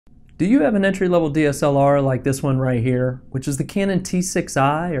Do you have an entry-level DSLR like this one right here, which is the Canon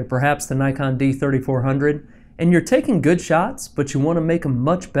T6i or perhaps the Nikon D3400, and you're taking good shots, but you want to make them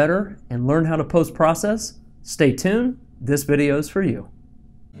much better and learn how to post-process? Stay tuned, this video is for you.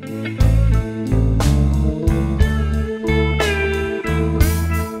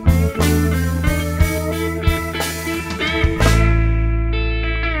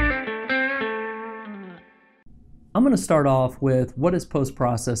 I'm going to start off with what is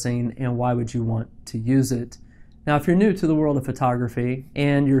post-processing and why would you want to use it. Now, if you're new to the world of photography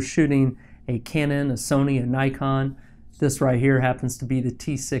and you're shooting a Canon, a Sony, a Nikon, this right here happens to be the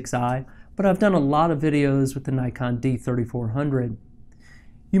T6i, but I've done a lot of videos with the Nikon D3400.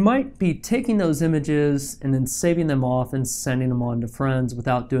 You might be taking those images and then saving them off and sending them on to friends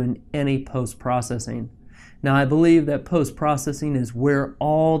without doing any post-processing. Now, I believe that post-processing is where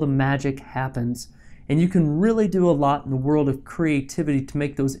all the magic happens. And you can really do a lot in the world of creativity to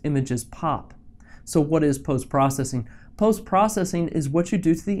make those images pop. So what is post-processing? Post-processing is what you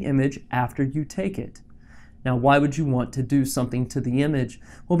do to the image after you take it. Now, why would you want to do something to the image?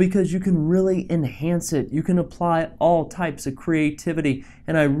 Well, because you can really enhance it. You can apply all types of creativity,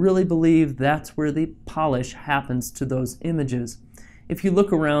 and I really believe that's where the polish happens to those images. If you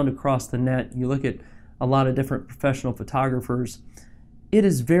look around across the net, you look at a lot of different professional photographers, it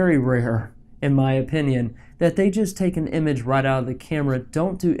is very rare, in my opinion, that they just take an image right out of the camera,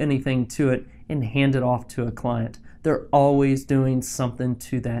 don't do anything to it, and hand it off to a client. They're always doing something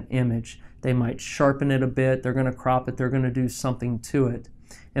to that image. They might sharpen it a bit, they're going to crop it, they're going to do something to it.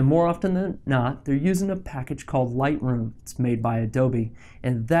 And more often than not, they're using a package called Lightroom. It's made by Adobe,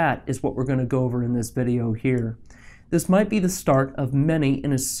 and that is what we're going to go over in this video here. This might be the start of many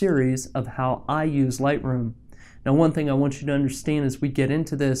in a series of how I use Lightroom. Now, one thing I want you to understand as we get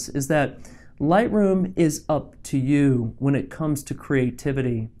into this is that Lightroom is up to you when it comes to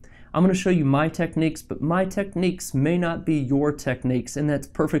creativity. I'm going to show you my techniques, but my techniques may not be your techniques, and that's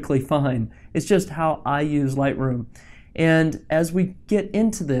perfectly fine. It's just how I use Lightroom. And as we get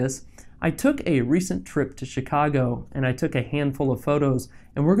into this, I took a recent trip to Chicago, and I took a handful of photos,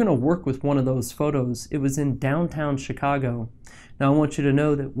 and we're going to work with one of those photos. It was in downtown Chicago. Now, I want you to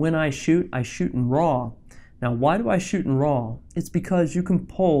know that when I shoot in RAW. Now, why do I shoot in RAW? It's because you can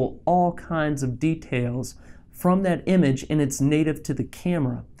pull all kinds of details from that image and it's native to the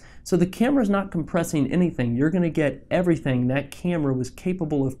camera. So the camera's not compressing anything. You're going to get everything that camera was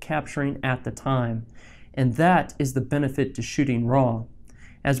capable of capturing at the time. And that is the benefit to shooting RAW.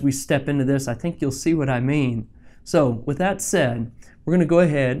 As we step into this, I think you'll see what I mean. So with that said, we're going to go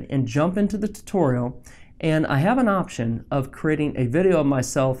ahead and jump into the tutorial. And I have an option of creating a video of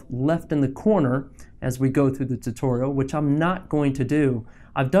myself left in the corner as we go through the tutorial, which I'm not going to do.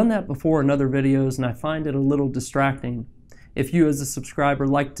 I've done that before in other videos and I find it a little distracting. If you as a subscriber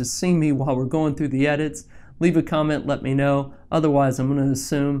like to see me while we're going through the edits, leave a comment, let me know. Otherwise, I'm going to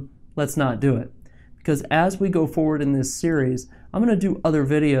assume let's not do it. Because as we go forward in this series, I'm going to do other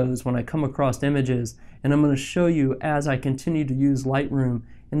videos when I come across images, and I'm going to show you as I continue to use Lightroom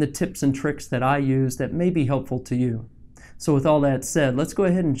and the tips and tricks that I use that may be helpful to you. So with all that said, let's go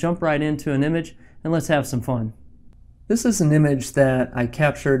ahead and jump right into an image and let's have some fun. This is an image that I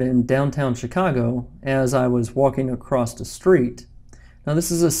captured in downtown Chicago as I was walking across the street. Now,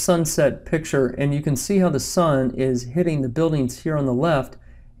 this is a sunset picture, and you can see how the sun is hitting the buildings here on the left,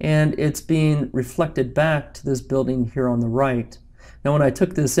 and it's being reflected back to this building here on the right. Now, when I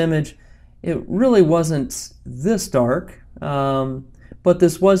took this image, it really wasn't this dark, but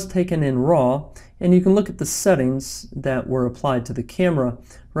this was taken in RAW, and you can look at the settings that were applied to the camera.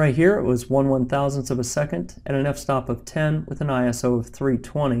 Right here, it was 1/1000th of a second at an f-stop of 10 with an ISO of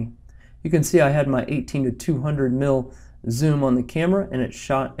 320. You can see I had my 18 to 200 mil zoom on the camera, and it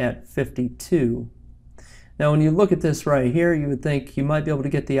shot at 52. Now, when you look at this right here, you would think you might be able to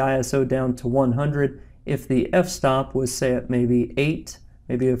get the ISO down to 100 if the f-stop was, say, at maybe 8.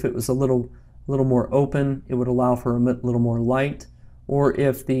 Maybe if it was a little more open, it would allow for a little more light. Or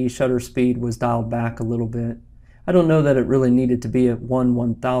if the shutter speed was dialed back a little bit. I don't know that it really needed to be at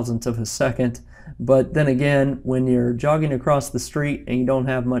 1/1000th of a second, but then again, when you're jogging across the street and you don't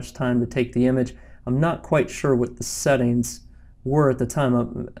have much time to take the image, I'm not quite sure what the settings were at the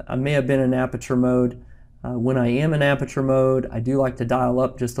time. I may have been in aperture mode. When I am in aperture mode, I do like to dial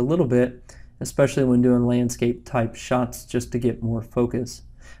up just a little bit, especially when doing landscape type shots just to get more focus.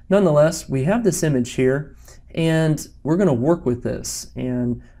 Nonetheless, we have this image here, and we're going to work with this,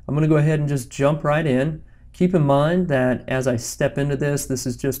 and I'm going to go ahead and just jump right in. Keep in mind that as I step into this, this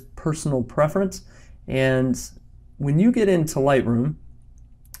is just personal preference, and when you get into Lightroom,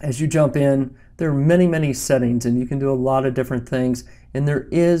 as you jump in, there are many, many settings, and you can do a lot of different things, and there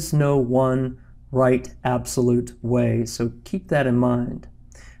is no one right absolute way, so keep that in mind.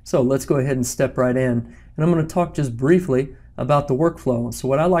 So let's go ahead and step right in, and I'm going to talk just briefly about the workflow. So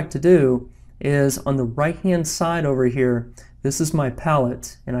what I like to do is on the right hand side over here, this is my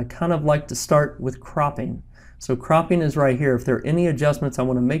palette, and I kind of like to start with cropping. So cropping is right here. If there are any adjustments I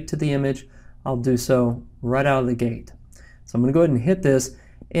want to make to the image, I'll do so right out of the gate. So I'm going to go ahead and hit this,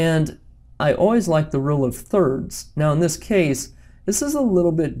 and I always like the rule of thirds. Now in this case, this is a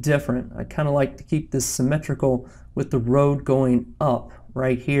little bit different. I kind of like to keep this symmetrical with the road going up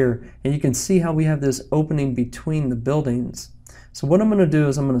right here, and you can see how we have this opening between the buildings. So what I'm going to do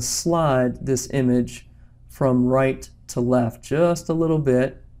is I'm going to slide this image from right to left just a little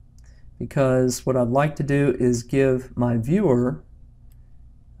bit, because what I'd like to do is give my viewer,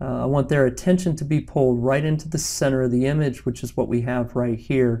 I want their attention to be pulled right into the center of the image, which is what we have right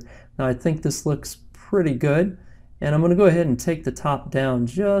here. Now I think this looks pretty good, and I'm going to go ahead and take the top down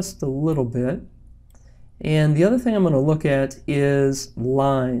just a little bit. And the other thing I'm going to look at is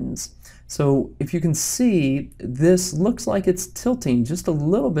lines. So if you can see, this looks like it's tilting just a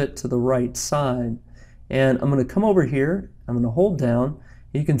little bit to the right side. And I'm going to come over here, I'm going to hold down,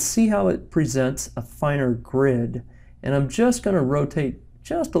 and you can see how it presents a finer grid. And I'm just going to rotate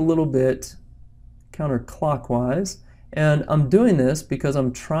just a little bit counterclockwise. And I'm doing this because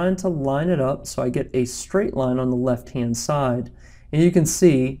I'm trying to line it up so I get a straight line on the left-hand side. And you can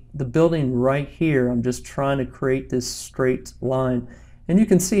see the building right here, I'm just trying to create this straight line. And you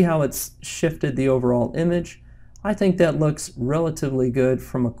can see how it's shifted the overall image. I think that looks relatively good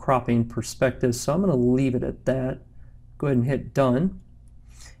from a cropping perspective, so I'm going to leave it at that. Go ahead and hit done.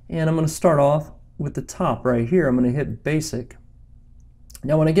 And I'm going to start off with the top right here. I'm going to hit basic.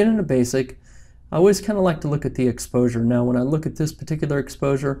 Now when I get into basic, I always kind of like to look at the exposure. Now when I look at this particular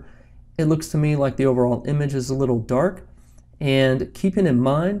exposure, it looks to me like the overall image is a little dark. And keeping in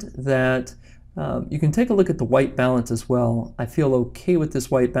mind that you can take a look at the white balance as well. I feel okay with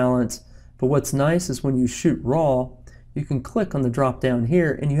this white balance, but what's nice is when you shoot raw, you can click on the drop down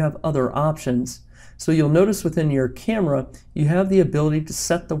here and you have other options. So you'll notice within your camera, you have the ability to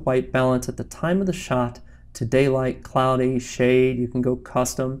set the white balance at the time of the shot to daylight, cloudy, shade. You can go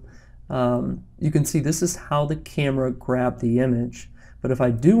custom. You can see this is how the camera grabbed the image. But if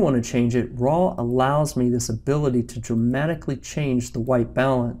I do want to change it, RAW allows me this ability to dramatically change the white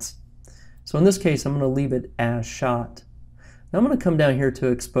balance. So in this case, I'm going to leave it as shot. Now I'm going to come down here to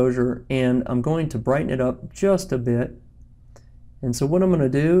exposure, and I'm going to brighten it up just a bit. And so what I'm going to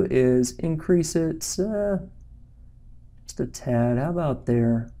do is increase it just a tad. How about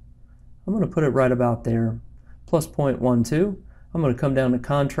there? I'm going to put it right about there, plus 0.12. I'm going to come down to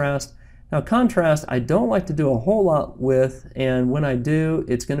contrast. Now contrast, I don't like to do a whole lot with, and when I do,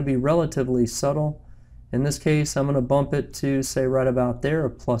 it's going to be relatively subtle. In this case, I'm going to bump it to, say, right about there, a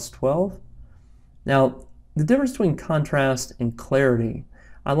plus 12. Now, the difference between contrast and clarity,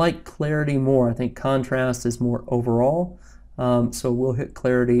 I like clarity more. I think contrast is more overall, so we'll hit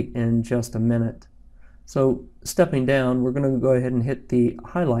clarity in just a minute. So stepping down, we're going to go ahead and hit the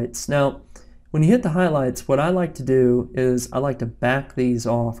highlights. Now, when you hit the highlights, what I like to do is I like to back these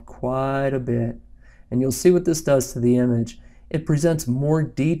off quite a bit. And you'll see what this does to the image. It presents more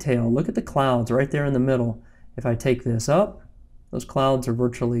detail. Look at the clouds right there in the middle. If I take this up, those clouds are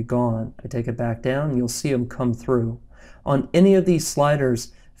virtually gone. I take it back down, and you'll see them come through. On any of these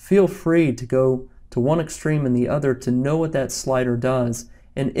sliders, feel free to go to one extreme and the other to know what that slider does.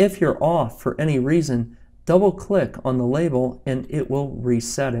 And if you're off for any reason, double click on the label and it will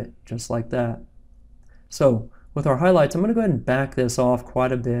reset it just like that. So with our highlights, I'm going to go ahead and back this off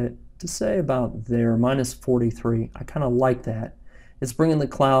quite a bit to say about there, minus 43. I kind of like that. It's bringing the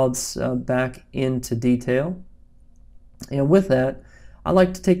clouds back into detail. And with that, I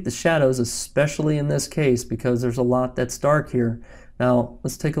like to take the shadows, especially in this case, because there's a lot that's dark here. Now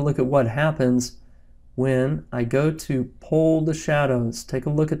let's take a look at what happens when I go to pull the shadows. Take a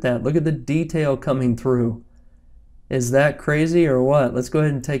look at that. Look at the detail coming through. Is that crazy or what? Let's go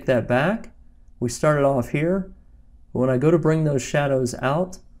ahead and take that back. We started off here. When I go to bring those shadows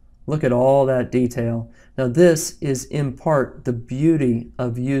out, look at all that detail. Now this is in part the beauty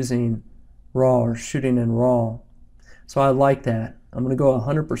of using RAW or shooting in RAW. So I like that. I'm going to go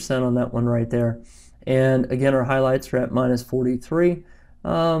 100% on that one right there. And again, our highlights are at minus 43.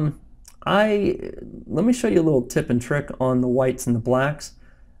 Let me show you a little tip and trick on the whites and the blacks.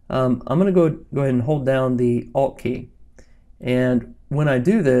 I'm going to go ahead and hold down the Alt key. And when I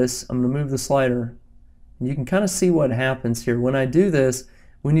do this, I'm going to move the slider. And you can kind of see what happens here. When I do this,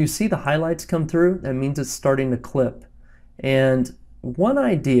 when you see the highlights come through, that means it's starting to clip. And one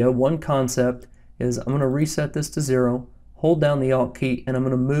idea, one concept is I'm going to reset this to 0, hold down the Alt key, and I'm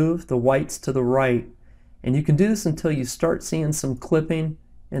going to move the whites to the right. And you can do this until you start seeing some clipping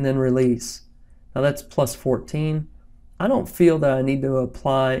and then release. Now that's plus 14. I don't feel that I need to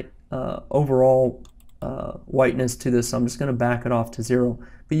apply overall whiteness to this, so I'm just going to back it off to 0.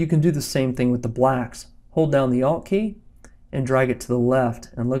 But you can do the same thing with the blacks. Hold down the Alt key and drag it to the left,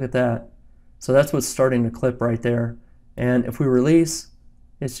 and look at that. So that's what's starting to clip right there. And if we release,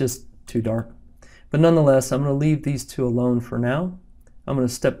 it's just too dark. But nonetheless, I'm going to leave these two alone for now. I'm going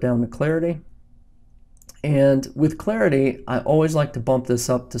to step down to clarity. And with clarity, I always like to bump this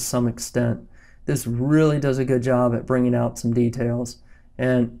up to some extent. This really does a good job at bringing out some details.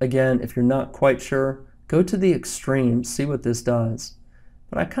 And again, if you're not quite sure, go to the extremes, see what this does.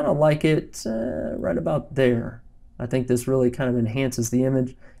 But I kind of like it right about there. I think this really kind of enhances the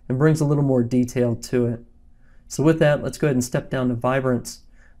image and brings a little more detail to it. So with that, let's go ahead and step down to vibrance.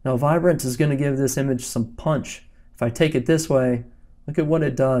 Now vibrance is going to give this image some punch. If I take it this way, look at what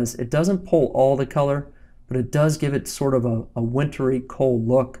it does. It doesn't pull all the color, but it does give it sort of a wintry, cold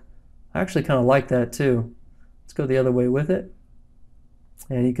look. I actually kind of like that too. Let's go the other way with it.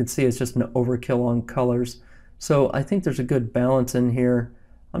 And you can see it's just an overkill on colors. So I think there's a good balance in here.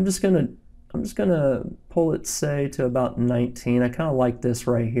 I'm just gonna pull it, say, to about 19. I kind of like this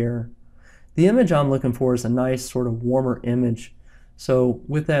right here. The image I'm looking for is a nice sort of warmer image. So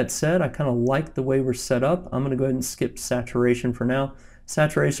with that said, I kind of like the way we're set up. I'm going to go ahead and skip saturation for now.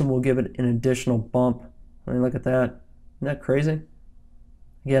 Saturation will give it an additional bump. I mean, look at that. Isn't that crazy?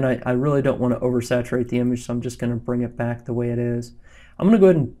 Again, I really don't want to oversaturate the image, so I'm just going to bring it back the way it is. I'm going to go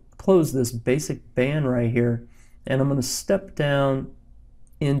ahead and close this basic band right here, and I'm going to step down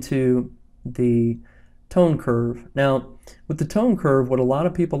into the tone curve. Now, with the tone curve, what a lot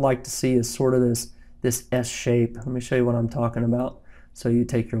of people like to see is sort of this S shape. Let me show you what I'm talking about. So you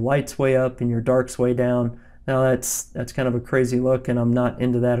take your lights way up and your darks way down. Now that's kind of a crazy look, and I'm not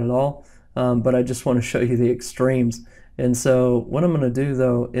into that at all, but I just want to show you the extremes. And so what I'm going to do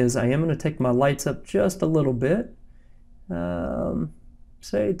though is I am going to take my lights up just a little bit,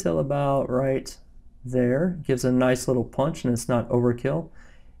 say till about right there. Gives a nice little punch and it's not overkill.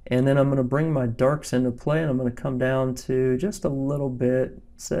 And then I'm going to bring my darks into play, and I'm going to come down to just a little bit,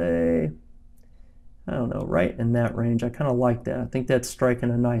 say, I don't know, right in that range. I kind of like that. I think that's striking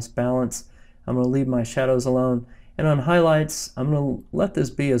a nice balance. I'm going to leave my shadows alone. And on highlights, I'm going to let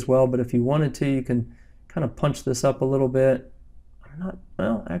this be as well, but if you wanted to, you can kind of punch this up a little bit.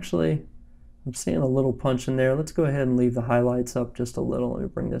 Well, actually, I'm seeing a little punch in there. Let's go ahead and leave the highlights up just a little. Let me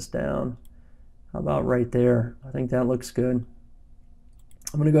bring this down. How about right there? I think that looks good.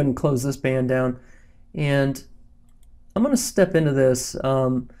 I'm going to go ahead and close this band down, and I'm going to step into this.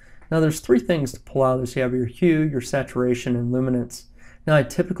 Now there's three things to pull out of this. You have your hue, your saturation, and luminance. Now I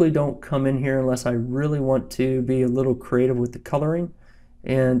typically don't come in here unless I really want to be a little creative with the coloring.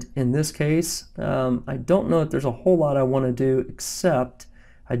 And in this case, I don't know if there's a whole lot I want to do, except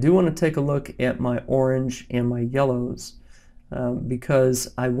I do want to take a look at my orange and my yellows,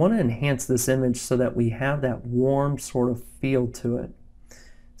 because I want to enhance this image so that we have that warm sort of feel to it.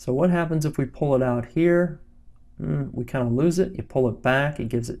 So what happens if we pull it out here? We kind of lose it. You pull it back, it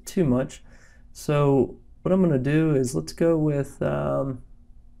gives it too much. So what I'm going to do is let's go with, I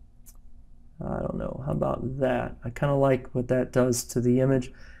don't know, how about that? I kind of like what that does to the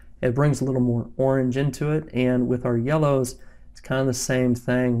image. It brings a little more orange into it, and with our yellows, it's kind of the same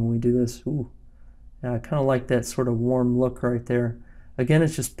thing when we do this. Ooh, yeah, I kind of like that sort of warm look right there. Again,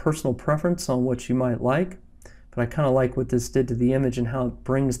 it's just personal preference on what you might like, but I kind of like what this did to the image and how it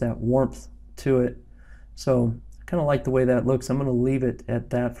brings that warmth to it. So I kind of like the way that looks. I'm going to leave it at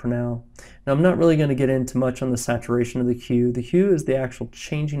that for now. Now I'm not really going to get into much on the saturation of the hue. The hue is the actual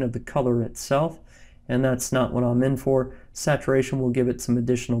changing of the color itself, and that's not what I'm in for. Saturation will give it some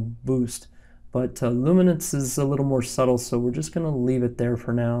additional boost, but luminance is a little more subtle, so we're just going to leave it there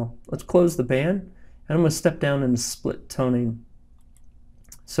for now. Let's close the band, and I'm going to step down into split toning.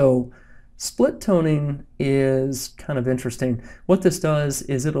 So split toning is kind of interesting. What this does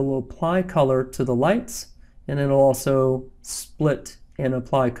is it'll apply color to the lights, and it'll also split and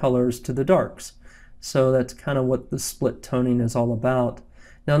apply colors to the darks. So that's kind of what the split toning is all about.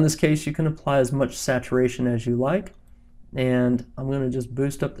 Now in this case, you can apply as much saturation as you like, and I'm going to just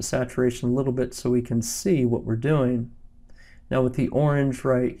boost up the saturation a little bit so we can see what we're doing. Now with the orange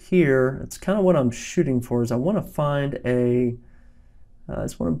right here, it's kind of what I'm shooting for, is I want to find a I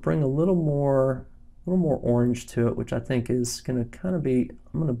just want to bring a little more orange to it, which I think is going to kind of be,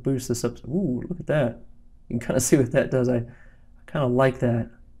 I'm going to boost this up. Ooh, look at that. You can kind of see what that does. I kind of like that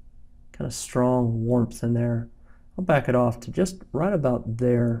kind of strong warmth in there. I'll back it off to just right about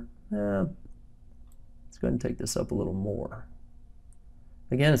there. Let's go ahead and take this up a little more.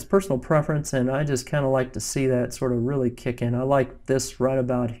 Again, it's personal preference, and I just kind of like to see that sort of really kick in. I like this right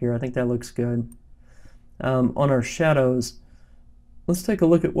about here. I think that looks good. On our shadows, let's take a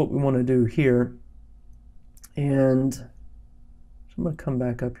look at what we want to do here. And so I'm going to come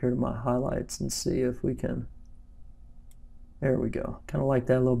back up here to my highlights and see if we can. There we go. Kind of like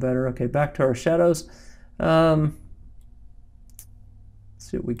that a little better. Okay, back to our shadows. Let's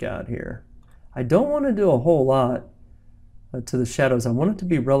see what we got here. I don't want to do a whole lot to the shadows. I want it to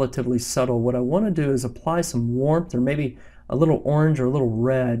be relatively subtle. What I want to do is apply some warmth, or maybe a little orange or a little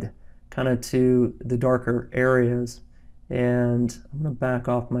red kind of to the darker areas. And I'm going to back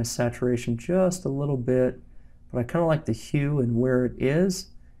off my saturation just a little bit, but I kind of like the hue and where it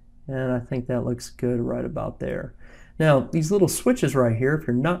is, and I think that looks good right about there. Now, these little switches right here, if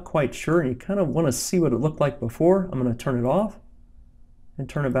you're not quite sure and you kind of want to see what it looked like before, I'm going to turn it off and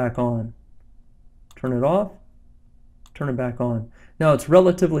turn it back on. Turn it off, turn it back on. Now, it's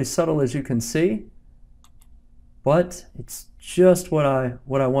relatively subtle, as you can see, but it's just what I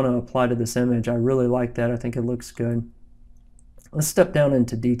want to apply to this image. I really like that. I think it looks good. Let's step down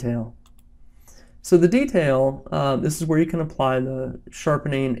into detail. So the detail, this is where you can apply the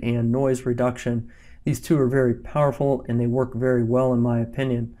sharpening and noise reduction. These two are very powerful and they work very well in my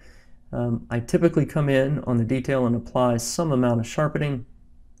opinion. I typically come in on the detail and apply some amount of sharpening,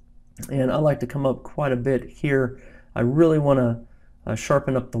 and I like to come up quite a bit here. I really want to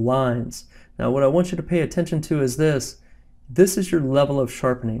sharpen up the lines. Now what I want you to pay attention to is this. This is your level of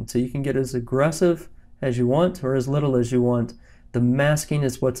sharpening, so you can get as aggressive as you want or as little as you want. The masking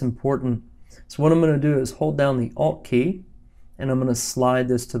is what's important. So what I'm going to do is hold down the Alt key, and I'm going to slide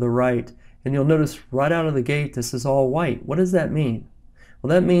this to the right. And you'll notice right out of the gate this is all white. What does that mean? Well,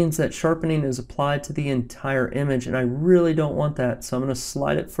 that means that sharpening is applied to the entire image, and I really don't want that. So I'm going to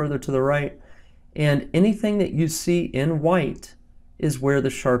slide it further to the right, and anything that you see in white is where the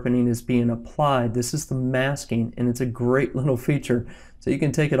sharpening is being applied. This is the masking, and it's a great little feature. So you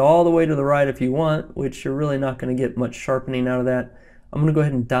can take it all the way to the right if you want, which you're really not going to get much sharpening out of that. I'm going to go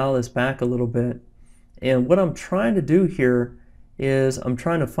ahead and dial this back a little bit. And what I'm trying to do here is I'm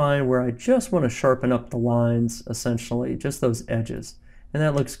trying to find where I just want to sharpen up the lines, essentially, just those edges. And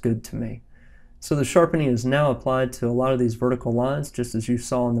that looks good to me. So the sharpening is now applied to a lot of these vertical lines, just as you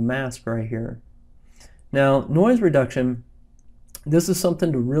saw in the mask right here. Now, noise reduction, this is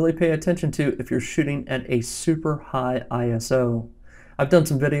something to really pay attention to if you're shooting at a super high ISO. I've done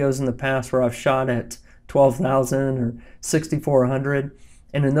some videos in the past where I've shot at 12,000 or 6,400,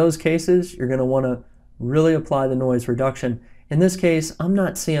 and in those cases you're going to want to really apply the noise reduction. In this case, I'm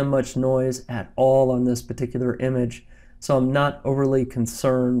not seeing much noise at all on this particular image, so I'm not overly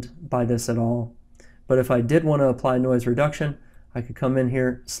concerned by this at all. But if I did want to apply noise reduction, I could come in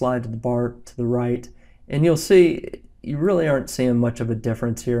here, slide the bar to the right, and you'll see you really aren't seeing much of a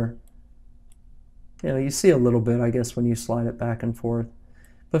difference here. You know, you see a little bit, I guess, when you slide it back and forth.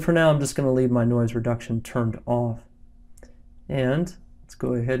 But for now, I'm just going to leave my noise reduction turned off. And let's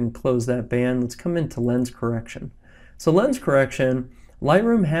go ahead and close that band. Let's come into lens correction. So lens correction,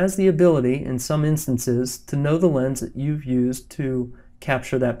 Lightroom has the ability in some instances to know the lens that you've used to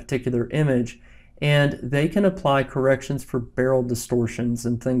capture that particular image, and they can apply corrections for barrel distortions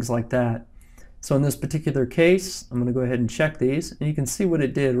and things like that. So in this particular case, I'm going to go ahead and check these, and you can see what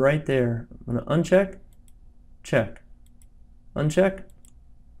it did right there. I'm going to uncheck, check, uncheck,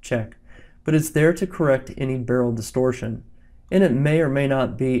 check. But it's there to correct any barrel distortion. And it may or may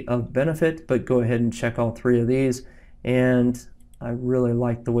not be of benefit, but go ahead and check all three of these, and I really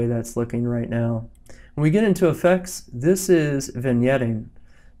like the way that's looking right now. When we get into effects, this is vignetting.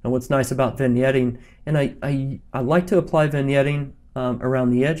 Now what's nice about vignetting, and I like to apply vignetting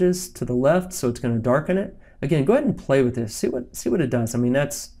around the edges to the left, so it's going to darken it. Again, go ahead and play with this. See what it does. I mean,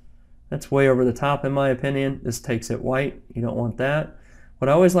 that's way over the top in my opinion. This takes it white. You don't want that. What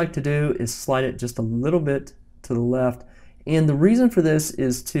I always like to do is slide it just a little bit to the left. And the reason for this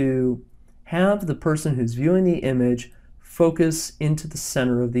is to have the person who's viewing the image focus into the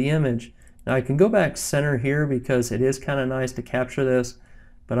center of the image. Now I can go back center here because it is kind of nice to capture this,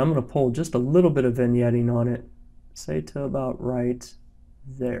 but I'm going to pull just a little bit of vignetting on it, say to about right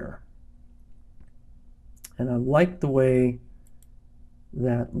there. And I like the way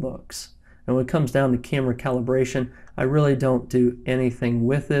that looks. And when it comes down to camera calibration, I really don't do anything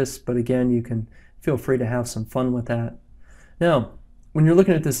with this, but again, you can feel free to have some fun with that. Now, when you're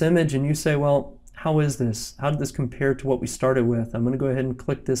looking at this image and you say, well, how is this? How did this compare to what we started with? I'm going to go ahead and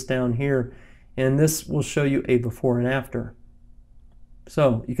click this down here, and this will show you a before and after.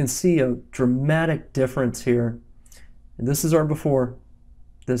 So you can see a dramatic difference here. And this is our before,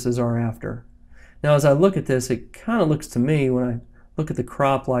 this is our after. Now as I look at this, it kind of looks to me when I look at the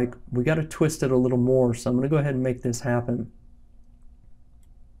crop like we got to twist it a little more, so I'm going to go ahead and make this happen.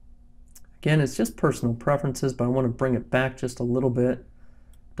 Again, it's just personal preferences, but I want to bring it back just a little bit.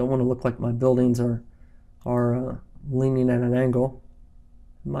 Don't want to look like my buildings are leaning at an angle.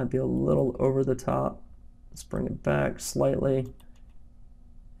 It might be a little over the top. Let's bring it back slightly.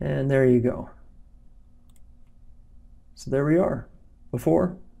 And there you go. So there we are.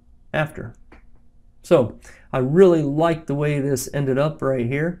 Before, after. So I really like the way this ended up right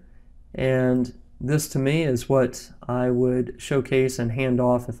here. And this to me is what I would showcase and hand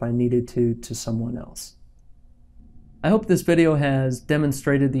off if I needed to someone else. I hope this video has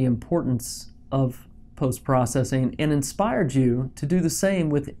demonstrated the importance of post-processing and inspired you to do the same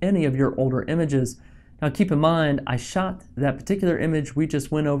with any of your older images. Now keep in mind, I shot that particular image we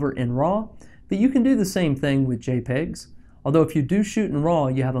just went over in RAW, but you can do the same thing with JPEGs. Although if you do shoot in RAW,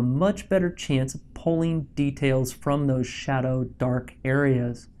 you have a much better chance of pulling details from those shadow dark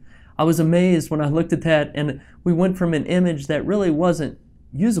areas. I was amazed when I looked at that and we went from an image that really wasn't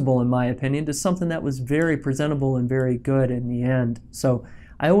usable in my opinion to something that was very presentable and very good in the end. So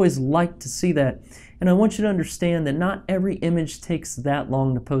I always like to see that. And I want you to understand that not every image takes that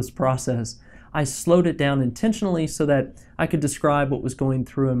long to post-process. I slowed it down intentionally so that I could describe what was going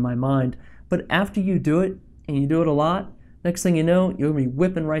through in my mind. But after you do it, and you do it a lot, next thing you know, you'll be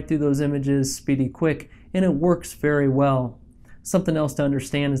whipping right through those images speedy quick, and it works very well. Something else to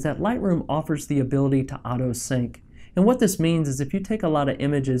understand is that Lightroom offers the ability to auto-sync. And what this means is if you take a lot of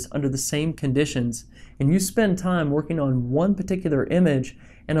images under the same conditions and you spend time working on one particular image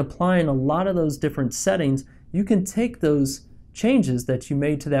and applying a lot of those different settings, you can take those changes that you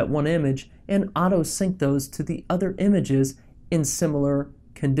made to that one image and auto-sync those to the other images in similar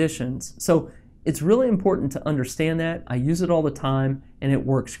conditions. So it's really important to understand that. I use it all the time and it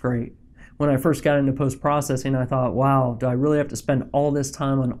works great. When I first got into post-processing, I thought, wow, do I really have to spend all this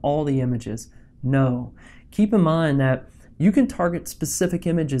time on all the images? No. Keep in mind that you can target specific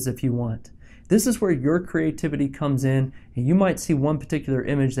images if you want. This is where your creativity comes in, and you might see one particular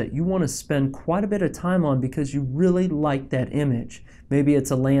image that you want to spend quite a bit of time on because you really like that image. Maybe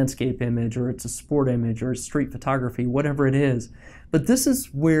it's a landscape image, or it's a sport image, or street photography, whatever it is. But this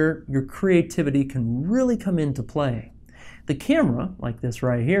is where your creativity can really come into play. The camera, like this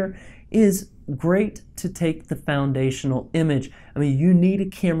right here, is great to take the foundational image. I mean, you need a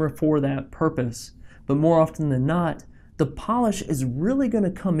camera for that purpose. But more often than not, the polish is really going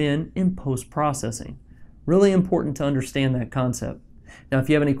to come in post-processing. Really important to understand that concept. Now, if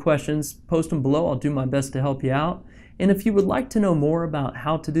you have any questions, post them below. I'll do my best to help you out. And if you would like to know more about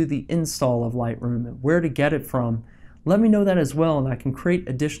how to do the install of Lightroom and where to get it from, let me know that as well, and I can create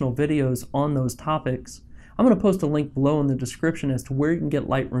additional videos on those topics. I'm going to post a link below in the description as to where you can get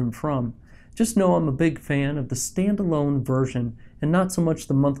Lightroom from. Just know I'm a big fan of the standalone version and not so much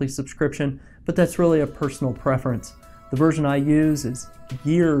the monthly subscription, but that's really a personal preference. The version I use is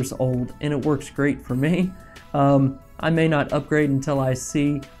years old and it works great for me. I may not upgrade until I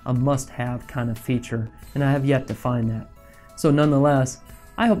see a must-have kind of feature, and I have yet to find that. So nonetheless,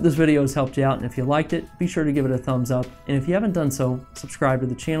 I hope this video has helped you out, and if you liked it, be sure to give it a thumbs up. And if you haven't done so, subscribe to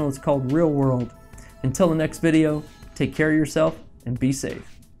the channel. It's called Real World. Until the next video, take care of yourself and be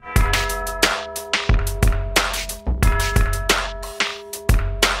safe.